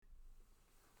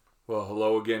Well,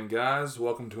 hello again, guys.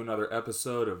 Welcome to another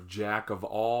episode of Jack of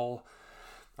All.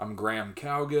 I'm Graham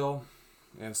Cowgill,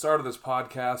 and started this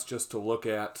podcast just to look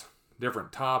at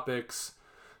different topics,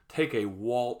 take a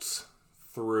waltz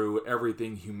through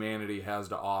everything humanity has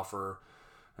to offer,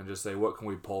 and just say, what can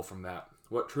we pull from that?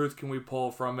 What truth can we pull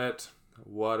from it?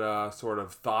 What sort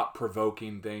of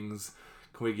thought-provoking things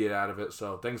can we get out of it?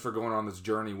 So thanks for going on this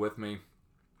journey with me.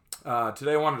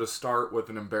 Today I wanted to start with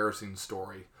an embarrassing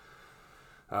story.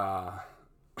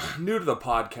 New to the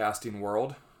podcasting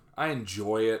world. I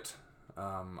enjoy it.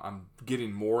 I'm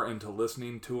getting more into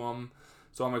listening to them.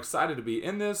 So I'm excited to be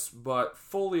in this, but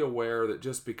fully aware that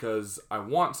just because I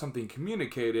want something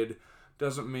communicated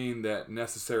doesn't mean that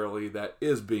necessarily that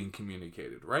is being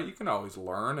communicated, right? You can always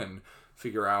learn and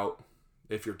figure out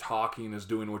if your talking is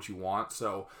doing what you want.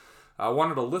 So I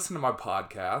wanted to listen to my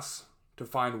podcasts to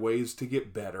find ways to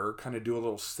get better, kind of do a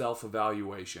little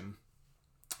self-evaluation.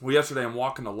 Well, yesterday I'm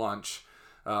walking to lunch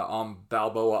on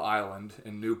Balboa Island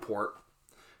in Newport,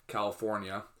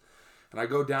 California. And I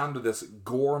go down to this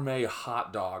gourmet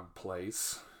hot dog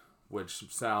place,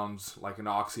 which sounds like an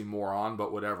oxymoron,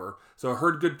 but whatever. So I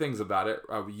heard good things about it.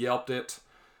 I Yelped it.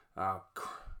 Now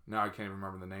I can't even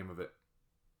remember the name of it.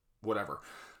 Whatever.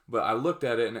 But I looked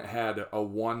at it and it had a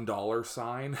 $1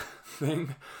 sign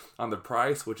thing on the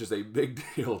price, which is a big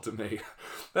deal to me.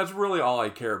 That's really all I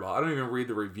care about. I don't even read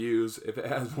the reviews. If it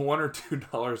has $1 or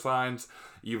 $2 signs,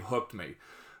 you've hooked me.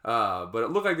 But it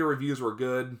looked like the reviews were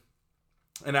good.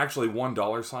 And actually,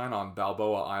 $1 sign on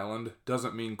Balboa Island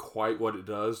doesn't mean quite what it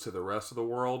does to the rest of the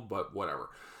world, but whatever.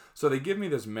 So they give me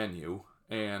this menu,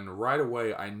 and right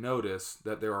away I notice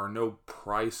that there are no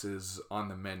prices on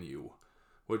the menu,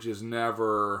 which is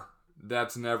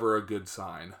that's never a good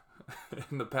sign.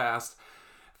 In the past,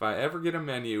 if I ever get a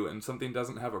menu and something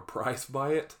doesn't have a price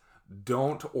by it,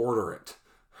 don't order it,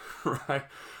 right?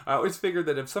 I always figured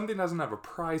that if something doesn't have a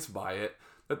price by it,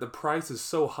 that the price is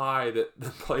so high that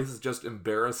the place is just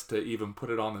embarrassed to even put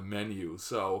it on the menu.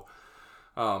 So,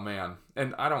 oh man.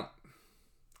 And I don't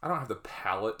have the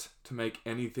palate to make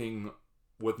anything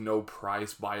with no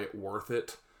price by it worth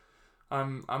it.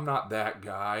 I'm not that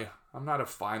guy. I'm not a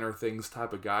finer things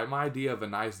type of guy. My idea of a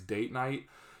nice date night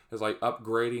is like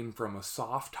upgrading from a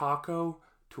soft taco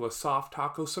to a soft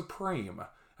taco supreme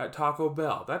at Taco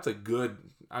Bell. That's a good,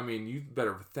 you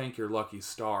better thank your lucky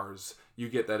stars you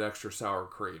get that extra sour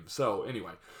cream. So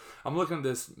anyway, I'm looking at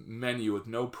this menu with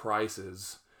no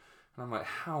prices, and I'm like,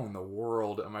 how in the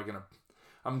world am I going to...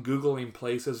 I'm Googling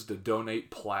places to donate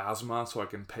plasma so I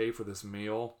can pay for this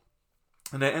meal.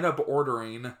 And I end up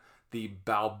ordering the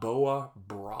Balboa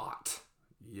Brat.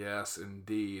 Yes,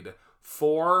 indeed.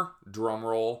 For,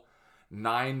 drumroll,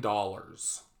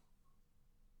 $9.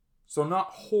 So not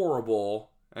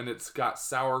horrible, and it's got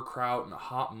sauerkraut and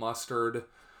hot mustard.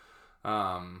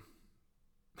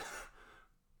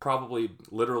 Probably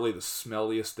literally the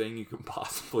smelliest thing you can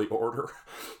possibly order.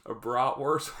 A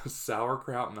bratwurst with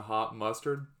sauerkraut and hot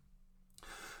mustard.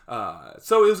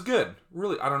 So it was good.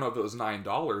 Really, I don't know if it was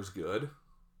 $9 good,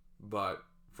 but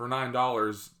for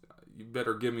 $9, you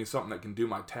better give me something that can do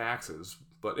my taxes.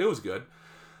 But it was good.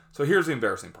 So here's the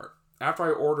embarrassing part. After I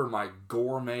order my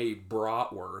gourmet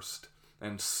bratwurst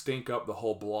and stink up the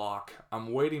whole block,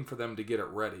 I'm waiting for them to get it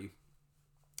ready.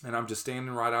 And I'm just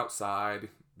standing right outside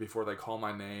before they call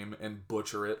my name and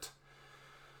butcher it.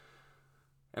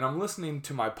 And I'm listening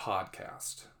to my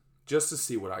podcast just to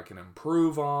see what I can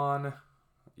improve on.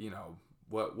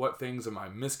 What things am I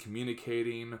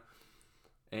miscommunicating?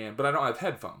 But I don't have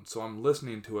headphones, so I'm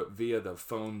listening to it via the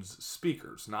phone's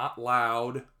speakers. Not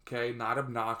loud, okay? Not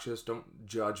obnoxious, don't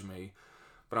judge me.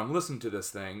 But I'm listening to this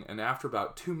thing, and after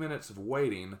about 2 minutes of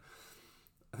waiting,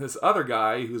 this other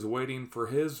guy who's waiting for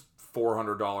his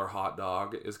 $400 hot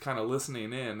dog is kind of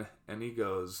listening in, and he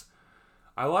goes,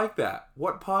 I like that.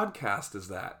 What podcast is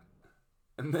that?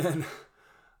 And then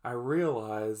I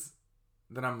realize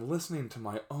that I'm listening to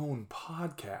my own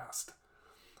podcast.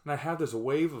 And I have this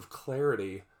wave of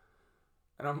clarity,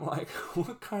 and I'm like,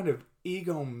 what kind of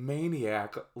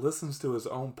egomaniac listens to his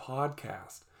own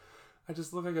podcast? I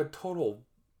just look like a total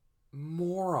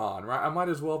moron, right? I might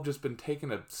as well have just been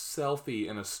taking a selfie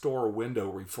in a store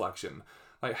window reflection.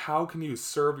 Like, how can you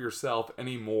serve yourself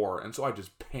anymore? And so I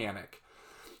just panic.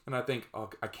 And I think,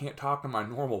 oh, I can't talk in my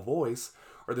normal voice,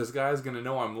 or this guy's going to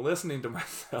know I'm listening to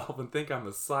myself and think I'm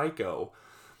a psycho.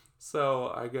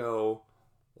 So I go,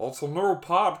 well, it's a new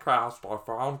podcast I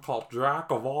found called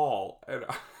Jack of All. And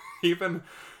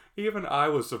even I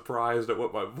was surprised at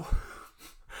what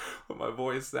my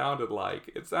voice sounded like.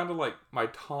 It sounded like my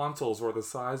tonsils were the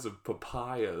size of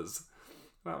papayas.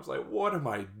 And I was like, what am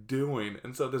I doing?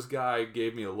 And so this guy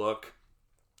gave me a look,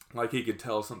 Like he could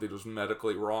tell something was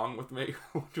medically wrong with me,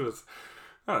 which was,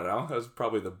 I don't know, that was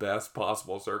probably the best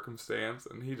possible circumstance.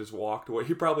 And he just walked away.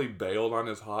 He probably bailed on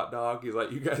his hot dog. He's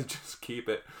like, you guys just keep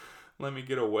it. Let me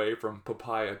get away from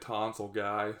papaya tonsil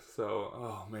guy. So,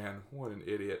 oh man, what an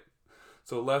idiot.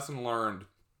 So lesson learned.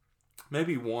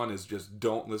 Maybe one is just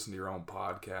don't listen to your own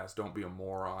podcast. Don't be a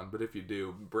moron. But if you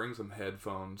do, bring some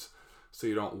headphones so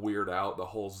you don't weird out the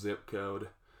whole zip code.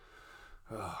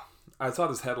 I saw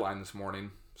this headline this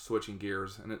morning, switching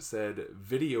gears, and it said,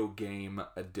 video game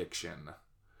addiction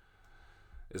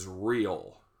is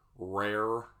real,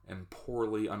 rare, and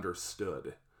poorly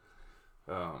understood.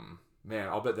 Man,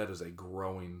 I'll bet that is a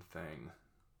growing thing,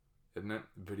 isn't it?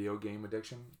 Video game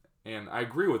addiction. And I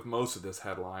agree with most of this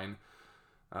headline.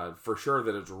 For sure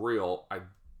that it's real. I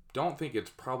don't think it's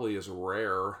probably as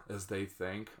rare as they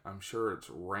think. I'm sure it's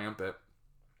rampant.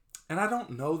 And I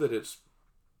don't know that it's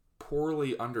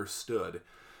poorly understood.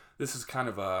 This is kind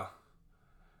of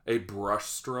a brush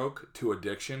stroke to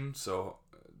addiction. So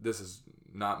this is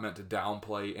not meant to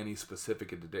downplay any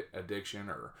specific addiction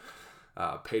or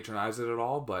patronize it at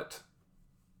all. But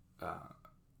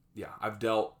yeah, I've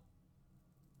dealt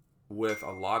with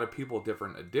a lot of people with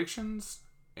different addictions,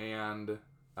 and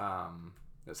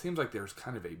it seems like there's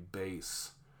kind of a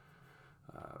base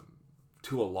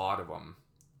to a lot of them,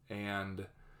 and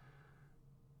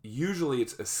usually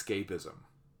it's escapism,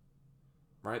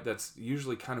 right? That's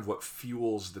usually kind of what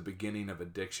fuels the beginning of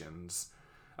addictions.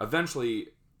 Eventually,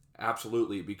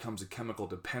 absolutely, it becomes a chemical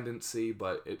dependency,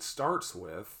 but it starts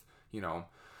with,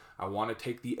 I want to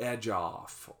take the edge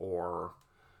off, or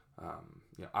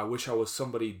I wish I was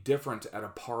somebody different at a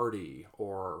party,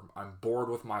 or I'm bored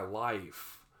with my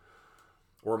life,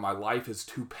 or my life is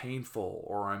too painful,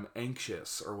 or I'm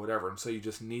anxious, or whatever. And so you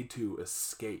just need to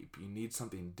escape. You need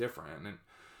something different. And,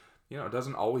 it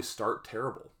doesn't always start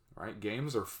terrible, right?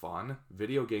 Games are fun.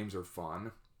 Video games are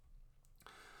fun.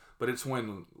 But it's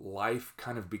when life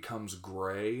kind of becomes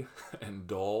gray and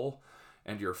dull,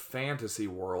 and your fantasy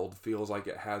world feels like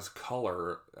it has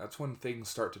color, that's when things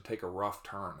start to take a rough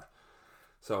turn.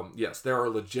 So, yes, there are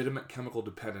legitimate chemical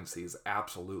dependencies,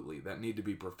 absolutely, that need to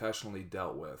be professionally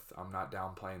dealt with. I'm not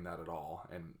downplaying that at all.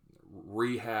 And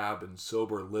rehab and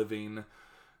sober living,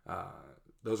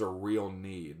 those are real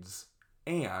needs.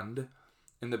 And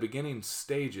in the beginning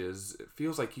stages, it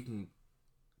feels like you can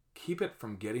keep it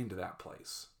from getting to that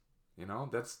place.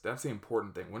 That's the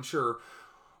important thing. Once you're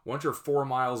 4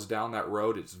 miles down that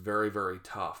road, it's very, very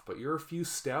tough. But you're a few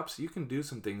steps, you can do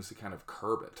some things to kind of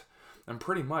curb it. And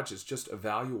pretty much it's just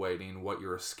evaluating what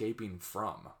you're escaping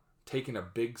from. Taking a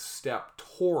big step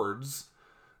towards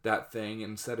that thing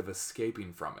instead of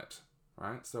escaping from it.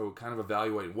 Right? So kind of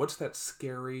evaluating what's that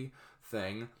scary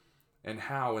thing, and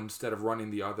how, instead of running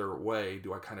the other way,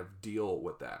 do I kind of deal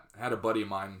with that. I had a buddy of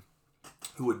mine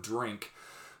who would drink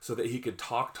so that he could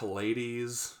talk to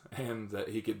ladies and that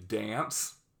he could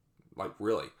dance, like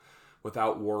really,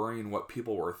 without worrying what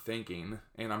people were thinking.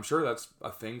 And I'm sure that's a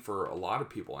thing for a lot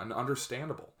of people, and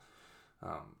understandable.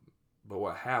 But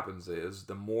what happens is,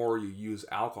 the more you use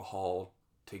alcohol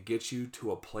to get you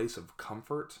to a place of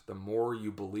comfort, the more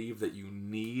you believe that you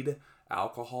need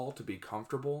alcohol to be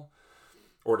comfortable,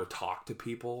 or to talk to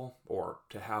people, or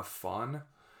to have fun,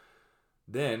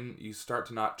 then you start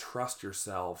to not trust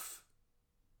yourself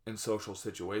in social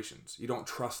situations. You don't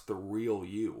trust the real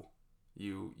you.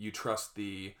 You trust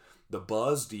the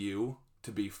buzzed you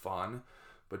to be fun,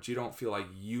 but you don't feel like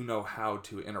you know how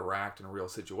to interact in real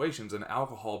situations, and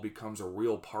alcohol becomes a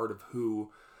real part of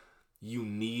who you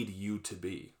need you to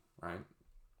be, right?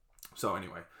 So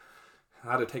anyway,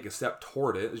 how to take a step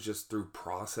toward it is just through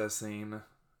processing,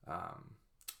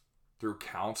 through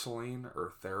counseling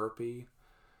or therapy.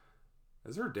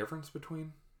 Is there a difference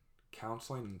between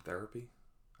counseling and therapy?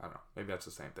 I don't know. Maybe that's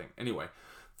the same thing. Anyway,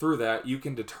 through that, you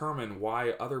can determine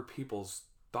why other people's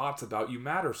thoughts about you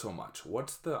matter so much.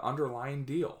 What's the underlying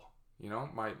deal?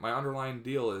 My underlying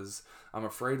deal is, I'm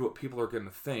afraid what people are going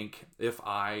to think if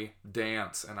I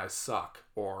dance and I suck,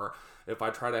 or if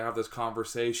I try to have this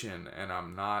conversation and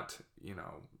I'm not,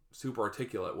 super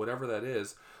articulate, whatever that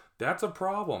is. That's a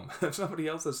problem. If somebody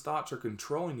else's thoughts are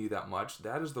controlling you that much,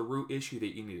 that is the root issue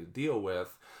that you need to deal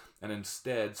with. And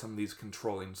instead, some of these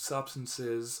controlling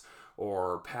substances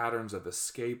or patterns of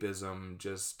escapism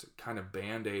just kind of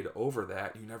band-aid over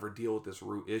that. You never deal with this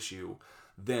root issue.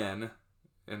 Then,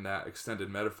 in that extended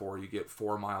metaphor, you get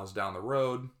 4 miles down the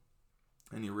road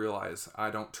and you realize,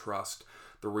 I don't trust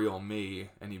the real me.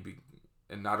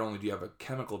 And not only do you have a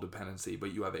chemical dependency,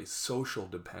 but you have a social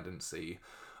dependency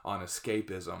on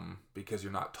escapism, because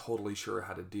you're not totally sure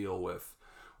how to deal with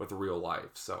the real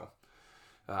life. So,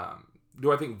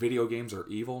 do I think video games are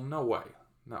evil? No way.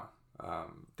 No. I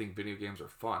think video games are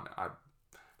fun.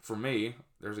 For me,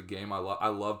 there's a game I love. I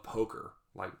love poker.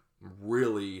 Like,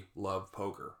 really love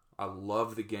poker. I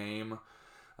love the game.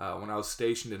 When I was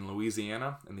stationed in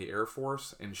Louisiana in the Air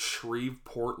Force, in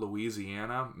Shreveport,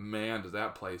 Louisiana, man, does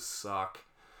that place suck.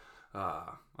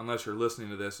 Unless you're listening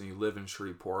to this and you live in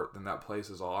Shreveport, then that place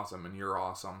is awesome and you're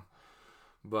awesome.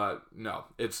 But no,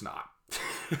 it's not.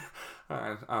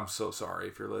 I'm so sorry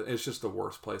if you're. It's just the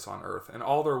worst place on earth. And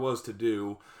all there was to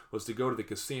do was to go to the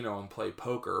casino and play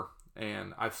poker.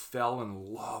 And I fell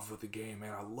in love with the game,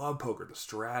 man. I love poker, the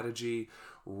strategy,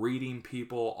 reading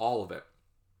people, all of it.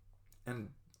 And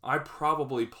I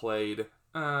probably played,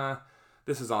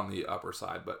 this is on the upper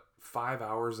side, but 5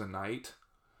 hours a night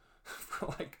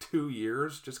for like 2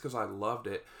 years just because I loved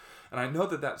it. And I know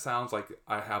that sounds like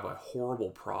I have a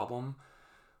horrible problem,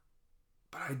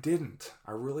 but I didn't.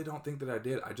 I really don't think that I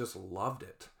did. I just loved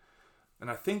it. And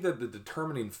I think that the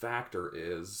determining factor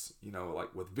is,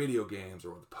 like with video games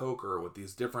or with poker, or with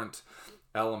these different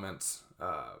elements,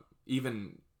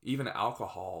 even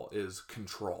alcohol is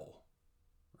control,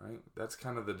 right? That's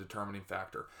kind of the determining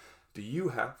factor. Do you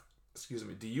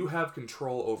have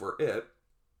control over it,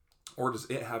 or does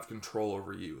it have control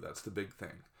over you? That's the big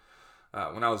thing.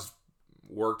 When I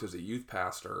worked as a youth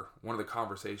pastor, one of the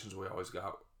conversations we always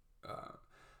got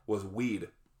was weed.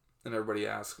 And everybody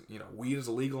asked, weed is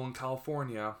illegal in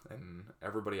California. And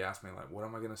everybody asked me, like, what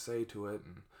am I going to say to it?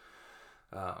 And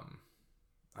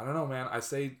I don't know, man. I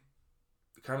say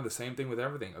kind of the same thing with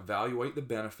everything. Evaluate the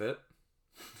benefit.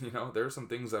 There's some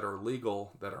things that are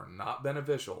legal that are not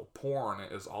beneficial. Porn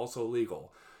is also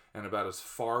legal and about as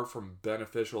far from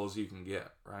beneficial as you can get,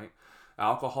 right?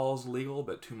 Alcohol is legal,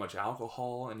 but too much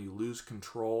alcohol and you lose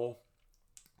control.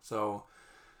 So,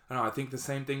 I think the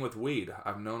same thing with weed.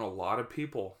 I've known a lot of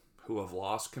people who have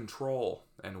lost control,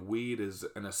 and weed is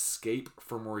an escape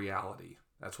from reality.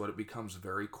 That's what it becomes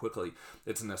very quickly.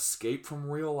 It's an escape from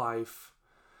real life,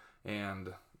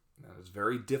 and it's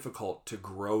very difficult to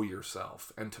grow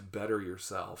yourself and to better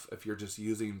yourself if you're just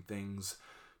using things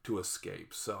to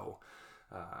escape. So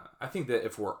I think that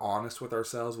if we're honest with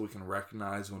ourselves, we can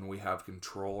recognize when we have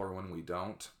control or when we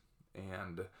don't.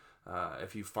 And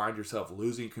if you find yourself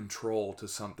losing control to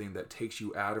something that takes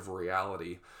you out of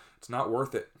reality, it's not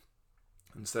worth it.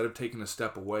 Instead of taking a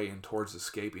step away and towards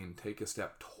escaping, take a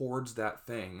step towards that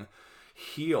thing,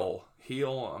 heal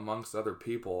amongst other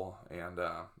people, and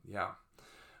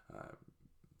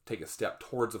take a step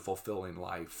towards a fulfilling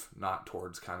life, not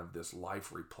towards kind of this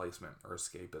life replacement or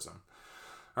escapism.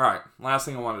 All right, last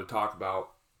thing I wanted to talk about,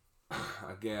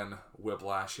 again,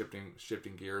 whiplash,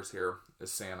 shifting gears here,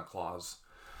 is Santa Claus.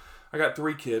 I got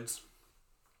 3 kids.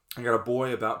 I got a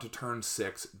boy about to turn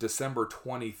 6. December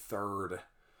 23rd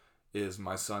is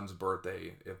my son's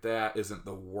birthday. If that isn't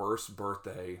the worst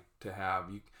birthday to have,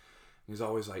 he's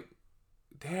always like,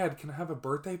 Dad, can I have a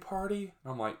birthday party?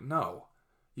 And I'm like, no,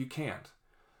 you can't.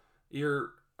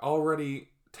 You're already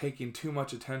taking too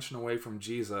much attention away from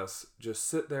Jesus. Just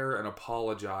sit there and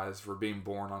apologize for being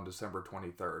born on December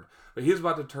 23rd. But he's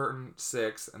about to turn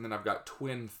 6, and then I've got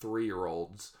twin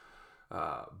 3-year-olds,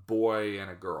 boy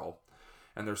and a girl.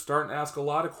 And they're starting to ask a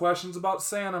lot of questions about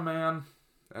Santa, man.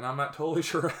 And I'm not totally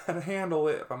sure how to handle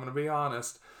it, if I'm going to be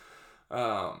honest.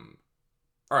 All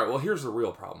right, well, here's the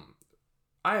real problem.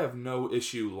 I have no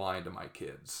issue lying to my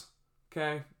kids.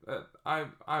 Okay?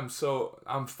 I'm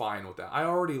fine with that. I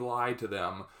already lied to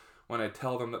them when I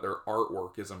tell them that their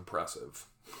artwork is impressive.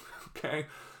 Okay?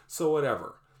 So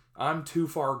whatever. I'm too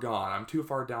far gone. I'm too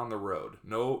far down the road.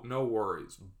 No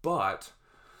worries. But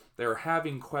they're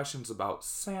having questions about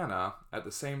Santa at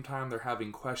the same time they're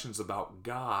having questions about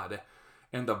God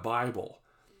and the Bible.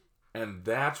 And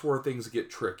that's where things get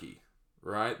tricky,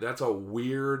 right? That's a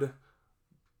weird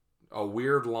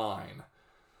line.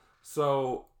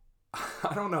 So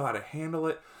I don't know how to handle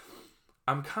it.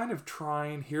 I'm kind of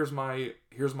trying. Here's my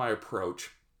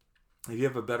approach. If you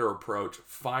have a better approach,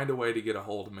 find a way to get a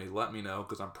hold of me. Let me know,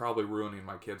 because I'm probably ruining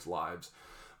my kids' lives.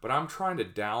 But I'm trying to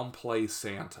downplay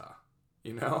Santa.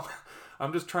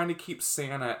 I'm just trying to keep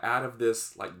Santa out of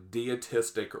this like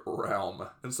deitistic realm.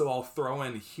 And so I'll throw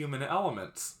in human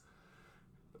elements.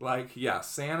 Like, yeah,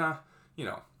 Santa,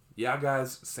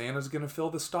 guys, Santa's going to fill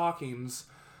the stockings.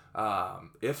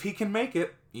 If he can make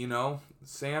it,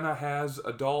 Santa has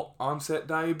adult onset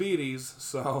diabetes.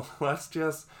 So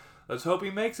let's hope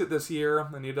he makes it this year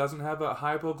and he doesn't have a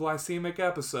hypoglycemic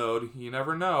episode. You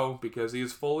never know, because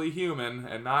he's fully human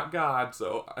and not God.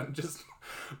 So I'm just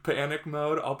panic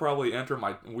mode. I'll probably enter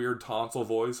my weird tonsil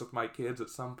voice with my kids at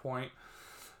some point.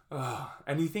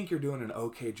 And you think you're doing an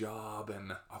okay job,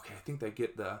 and okay, I think they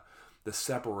get the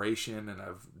separation, and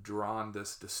I've drawn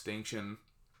this distinction.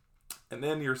 And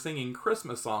then you're singing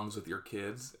Christmas songs with your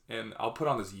kids. And I'll put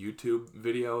on this YouTube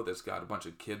video that's got a bunch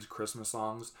of kids' Christmas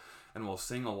songs. And we'll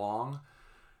sing along.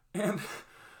 And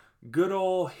good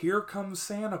old Here Comes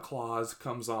Santa Claus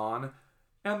comes on.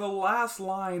 And the last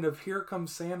line of Here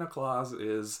Comes Santa Claus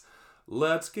is,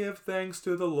 let's give thanks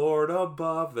to the Lord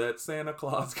above that Santa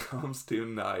Claus comes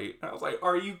tonight. I was like,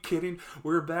 are you kidding?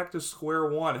 We're back to square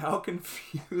one. How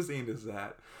confusing is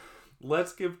that?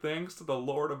 Let's give thanks to the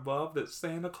Lord above that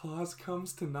Santa Claus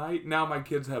comes tonight. Now my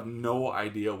kids have no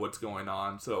idea what's going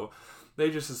on. So they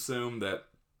just assume that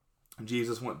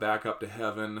Jesus went back up to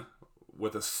heaven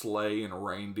with a sleigh and a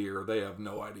reindeer. They have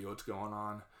no idea what's going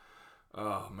on.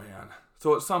 Oh, man.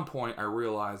 So at some point, I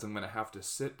realize I'm going to have to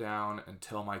sit down and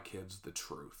tell my kids the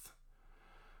truth.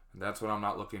 And that's what I'm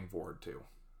not looking forward to.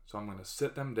 So I'm going to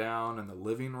sit them down in the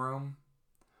living room,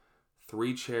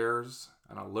 3 chairs,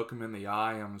 and I'll look them in the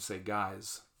eye and I'm going to say,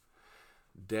 guys,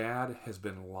 Dad has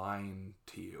been lying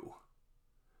to you.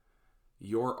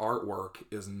 Your artwork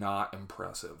is not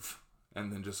impressive.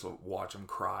 And then just watch them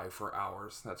cry for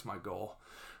hours. That's my goal.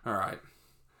 All right.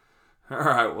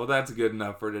 Well, that's good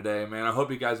enough for today, man. I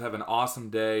hope you guys have an awesome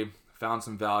day, found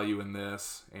some value in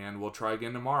this, and we'll try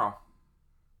again tomorrow.